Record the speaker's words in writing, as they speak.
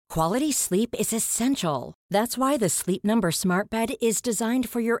Quality sleep is essential. That's why the Sleep Number Smart Bed is designed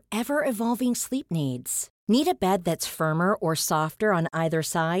for your ever-evolving sleep needs. Need a bed that's firmer or softer on either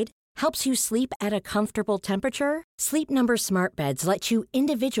side? Helps you sleep at a comfortable temperature? Sleep Number Smart Beds let you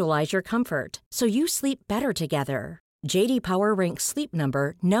individualize your comfort, so you sleep better together. J.D. Power ranks Sleep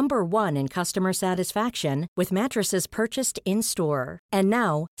Number number 1 in customer satisfaction with mattresses purchased in-store. And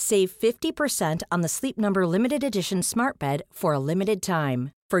now, save 50% on the Sleep Number Limited Edition Smart Bed for a limited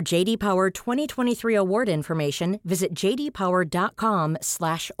time. For J.D. Power 2023 award information, visit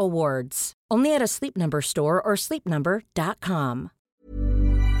jdpower.com/awards. Only at a Sleep Number store or sleepnumber.com.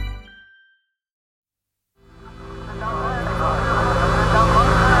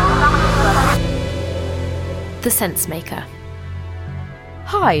 The Sensemaker.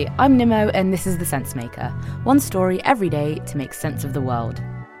 Hi, I'm Nimmo and this is The Sensemaker. One story every day to make sense of the world.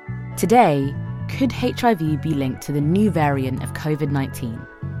 Today, could HIV be linked to the new variant of COVID-19?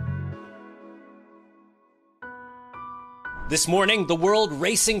 This morning, the world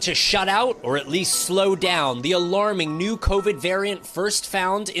racing to shut out, or at least slow down, the alarming new COVID variant first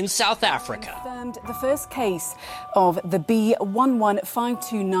found in South Africa. Confirmed the first case of the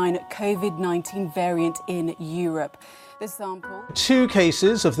B11529 COVID-19 variant in Europe. The sample... 2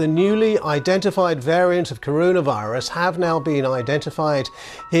 cases of the newly identified variant of coronavirus have now been identified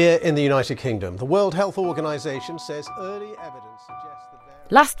here in the United Kingdom. The World Health Organization says early evidence suggests the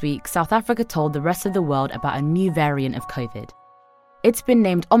variant... Last week, South Africa told the rest of the world about a new variant of COVID. It's been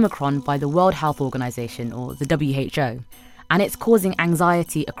named Omicron by the World Health Organization, or the WHO, and it's causing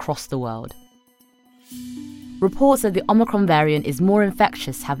anxiety across the world. Reports that the Omicron variant is more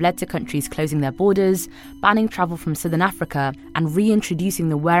infectious have led to countries closing their borders, banning travel from Southern Africa, and reintroducing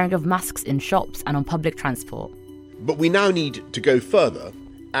the wearing of masks in shops and on public transport. But we now need to go further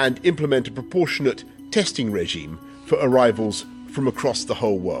and implement a proportionate testing regime for arrivals from across the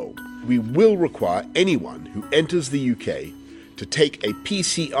whole world. We will require anyone who enters the UK to take a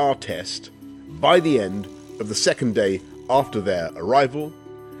PCR test by the end of the second day after their arrival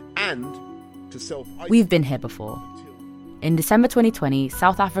and to self-isolate. We've been here before. In December 2020,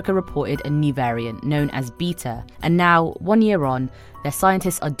 South Africa reported a new variant known as Beta, and now, 1 year on, their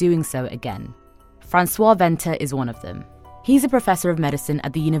scientists are doing so again. Francois Venter is one of them. He's a professor of medicine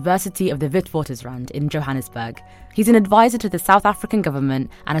at the University of the Witwatersrand in Johannesburg. He's an advisor to the South African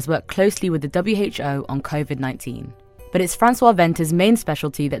government and has worked closely with the WHO on COVID-19. But it's Francois Venter's main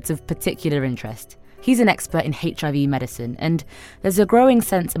specialty that's of particular interest. He's an expert in HIV medicine, and there's a growing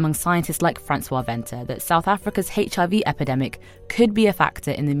sense among scientists like Francois Venter that South Africa's HIV epidemic could be a factor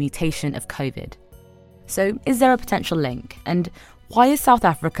in the mutation of COVID. So, is there a potential link? And why is South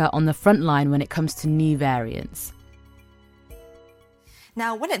Africa on the front line when it comes to new variants?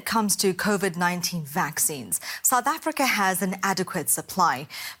 Now, when it comes to COVID-19 vaccines, South Africa has an adequate supply,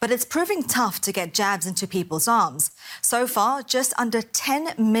 but it's proving tough to get jabs into people's arms. So far, just under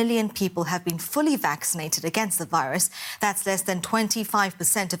 10 million people have been fully vaccinated against the virus. That's less than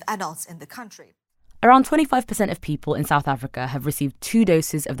 25% of adults in the country. Around 25% of people in South Africa have received 2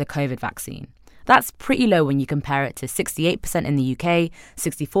 doses of the COVID vaccine. That's pretty low when you compare it to 68% in the UK,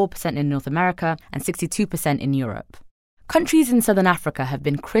 64% in North America, and 62% in Europe. Countries in Southern Africa have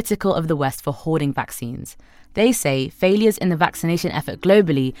been critical of the West for hoarding vaccines. They say failures in the vaccination effort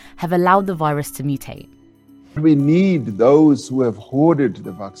globally have allowed the virus to mutate. We need those who have hoarded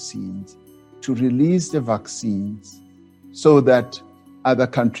the vaccines to release the vaccines so that other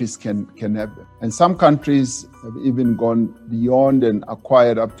countries can have them. And some countries have even gone beyond and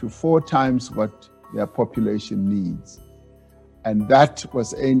acquired up to 4 times what their population needs. And that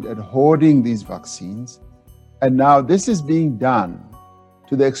was aimed at hoarding these vaccines. And now this is being done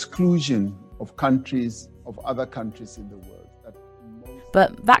to the exclusion of other countries in the world.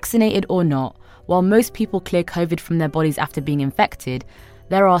 But vaccinated or not, while most people clear COVID from their bodies after being infected,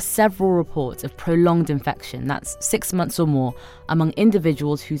 there are several reports of prolonged infection, that's 6 months or more, among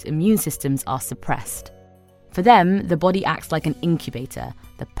individuals whose immune systems are suppressed. For them, the body acts like an incubator,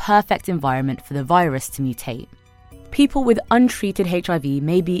 the perfect environment for the virus to mutate. People with untreated HIV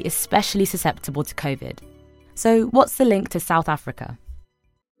may be especially susceptible to COVID. So what's the link to South Africa?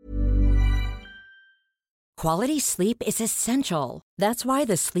 Quality sleep is essential. That's why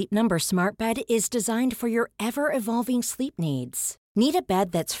the Sleep Number Smart Bed is designed for your ever-evolving sleep needs. Need a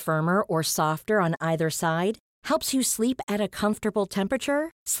bed that's firmer or softer on either side? Helps you sleep at a comfortable temperature?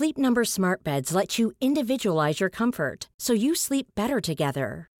 Sleep Number Smart Beds let you individualize your comfort, so you sleep better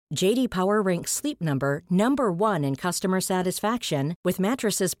together. J.D. Power ranks Sleep Number number 1 in customer satisfaction with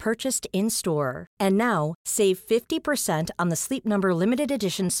mattresses purchased in-store. And now, save 50% on the Sleep Number Limited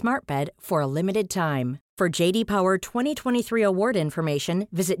Edition Smart Bed for a limited time. For JD Power 2023 award information,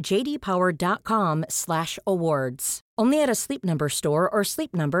 visit jdpower.com/awards. Only at a Sleep Number store or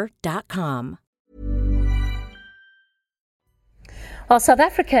sleepnumber.com. Well, South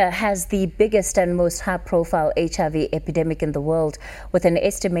Africa has the biggest and most high-profile HIV epidemic in the world, with an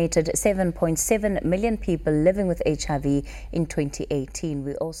estimated 7.7 million people living with HIV in 2018.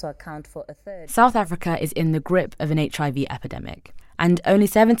 We also account for a third. South Africa is in the grip of an HIV epidemic, and only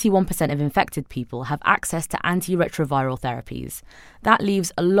 71% of infected people have access to antiretroviral therapies. That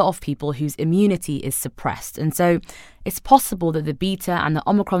leaves a lot of people whose immunity is suppressed, and so it's possible that the Beta and the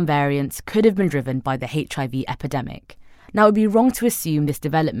Omicron variants could have been driven by the HIV epidemic. Now, it would be wrong to assume this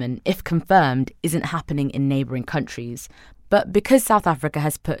development, if confirmed, isn't happening in neighbouring countries. But because South Africa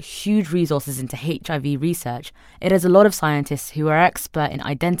has put huge resources into HIV research, it has a lot of scientists who are expert in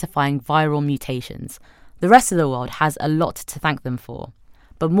identifying viral mutations. The rest of the world has a lot to thank them for.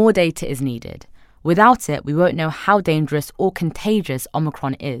 But more data is needed. Without it, we won't know how dangerous or contagious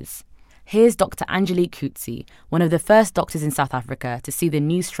Omicron is. Here's Dr. Angelique Coetzee, one of the first doctors in South Africa to see the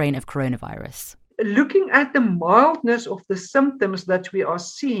new strain of coronavirus. Looking at the mildness of the symptoms that we are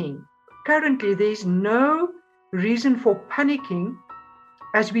seeing, currently there's no reason for panicking,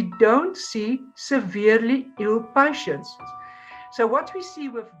 as we don't see severely ill patients. So what we see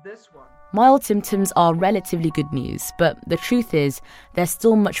with this one... Mild symptoms are relatively good news, but the truth is there's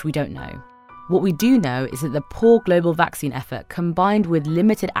still much we don't know. What we do know is that the poor global vaccine effort, combined with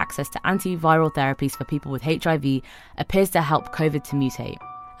limited access to antiviral therapies for people with HIV, appears to help COVID to mutate.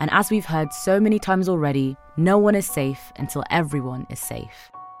 And as we've heard so many times already, no one is safe until everyone is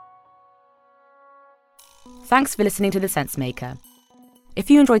safe. Thanks for listening to The Sense Maker. If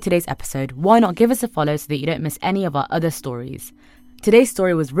you enjoyed today's episode, why not give us a follow so that you don't miss any of our other stories? Today's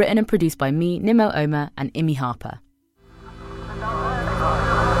story was written and produced by me, Nimo Omer, and Imi Harper.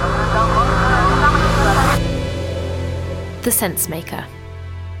 The Sense Maker.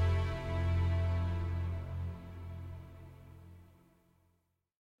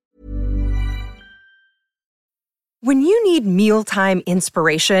 When you need mealtime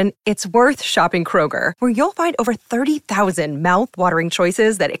inspiration, it's worth shopping Kroger, where you'll find over 30,000 mouth-watering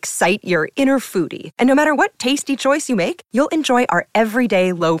choices that excite your inner foodie. And no matter what tasty choice you make, you'll enjoy our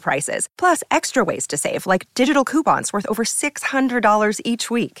everyday low prices, plus extra ways to save, like digital coupons worth over $600 each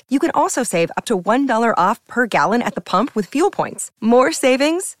week. You can also save up to $1 off per gallon at the pump with fuel points. More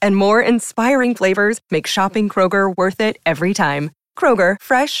savings and more inspiring flavors make shopping Kroger worth it every time. Kroger,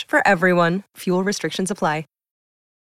 fresh for everyone. Fuel restrictions apply.